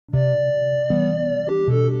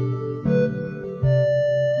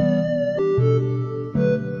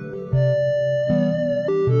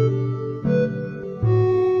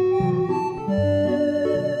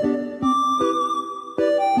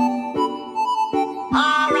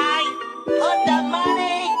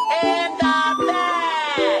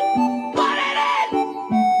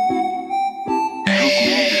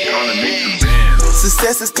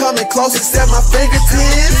Success is coming close, it's at my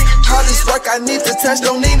fingertips. All this work I need to touch,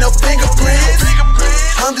 don't need no fingerprints.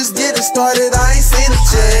 I'm just getting started, I ain't seen a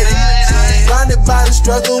check. Blinded by the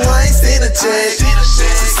struggle, I ain't seen a check.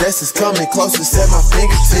 Success is coming close, it's at my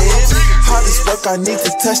fingertips. All this work I need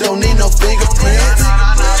to touch, don't need no fingerprints.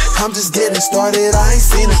 I'm just getting started, I ain't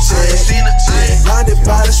seen a check. Blinded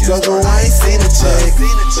by the struggle, I ain't seen a check.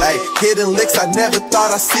 Ay, hitting licks, I never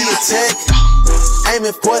thought I'd see a check.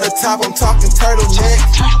 Aiming for the top, I'm talking turtleneck.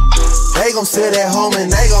 They gon' sit at home and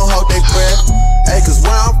they gon' hold their breath. Ay, cause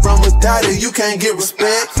where I'm from, without it, you can't get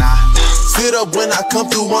respect. Sit up when I come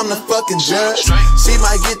through, I'm the fucking judge. She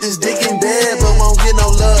might get this dick in bed, but won't get no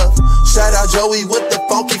love. Shout out Joey with the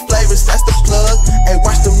funky flavors, that's the plug. Ay,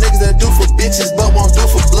 watch them niggas that do for bitches, but won't do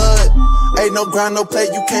for blood. Ain't no grind, no play,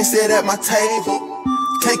 you can't sit at my table.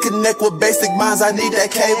 Can't connect with basic minds, I need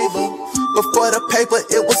that cable. Before the paper,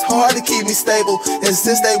 it was hard to keep me stable. And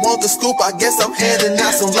since they want the scoop, I guess I'm handing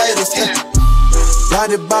out some labels.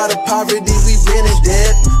 Blinded by the poverty, we been in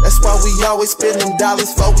debt. That's why we always spend them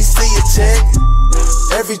dollars before we see a check.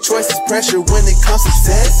 Every choice is pressure when it comes to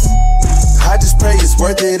success. I just pray it's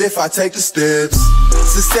worth it if I take the steps.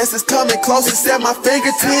 Success is coming close, it's at my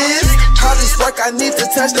fingertips. All this work I need to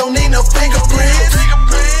touch, don't need no fingerprints.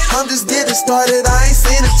 I'm just getting started, I ain't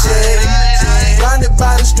seen a check. Blinded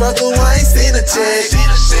by the struggle, I ain't seen a check.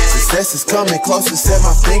 Success is coming close, it's at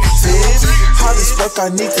my fingertips. All this work I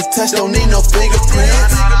need to touch, don't need no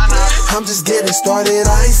fingerprints. I'm just getting started,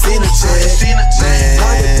 I ain't seen a check.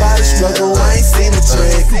 Blinded by the struggle, I ain't seen a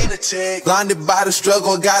check. Blinded by the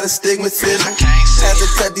struggle, got a stigmatism. Had to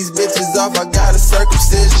cut these bitches off, I got a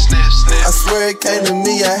circumcision. I swear it came to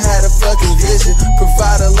me, I had a fucking vision.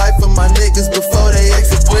 Provide a life for my niggas before they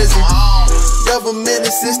exit prison. Government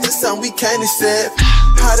assistance, something we can't accept.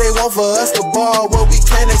 How they want for us to borrow what we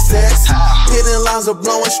can't access. Hidden lines are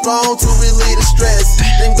blowing strong to relieve the stress.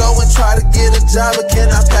 Then go and try to get a job but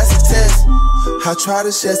cannot pass the test. I try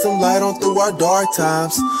to shed some light on through our dark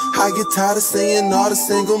times. I get tired of seeing all the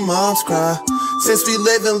single moms cry. Since we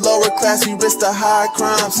live in lower class, we risk the higher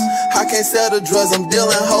crimes. I can't sell the drugs, I'm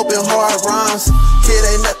dealing, hoping hard rhymes. Kid,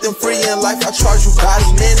 ain't nothing free in life, I charge you by the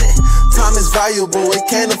minute. Time is valuable, it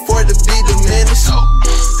can't afford to be diminished.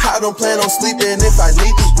 I don't plan on sleeping if I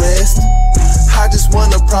need to rest. I just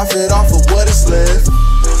wanna profit off of what is left.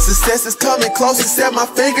 Success is coming close, it's at my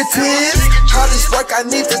fingertips. All this work I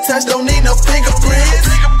need to touch, don't need no fingerprints.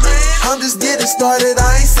 I'm just getting started,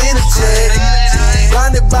 I ain't seen a check.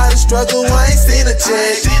 Blinded by the struggle, I ain't seen a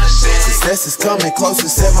check. Success is coming close,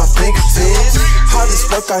 it's at my fingertips. All this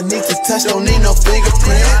work I need to touch, don't need no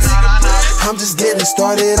fingerprints. I'm just getting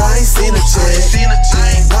started, I ain't seen a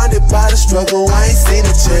check. Blinded by the struggle, I ain't seen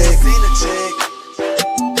a check.